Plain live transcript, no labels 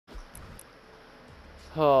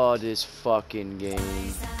Oh, this fucking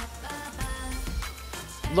game.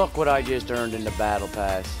 Look what I just earned in the battle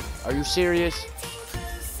pass. Are you serious?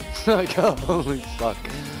 Like, holy fuck.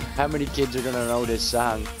 How many kids are gonna know this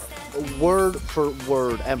song? Word for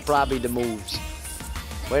word, and probably the moves.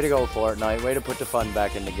 Way to go, Fortnite. Way to put the fun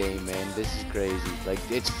back in the game, man. This is crazy. Like,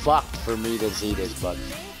 it's fucked for me to see this, but...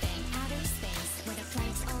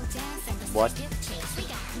 What?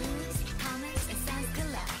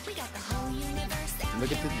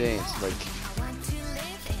 Look at the dance,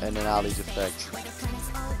 like... And then all these effects.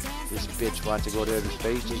 This bitch wants to go to outer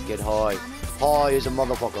space, just get high. High as a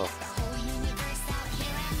motherfucker.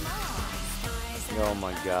 Oh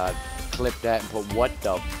my god. Clip that and put what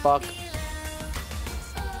the fuck?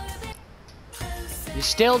 You're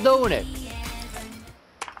still doing it.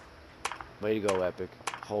 Way to go, Epic.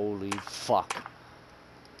 Holy fuck.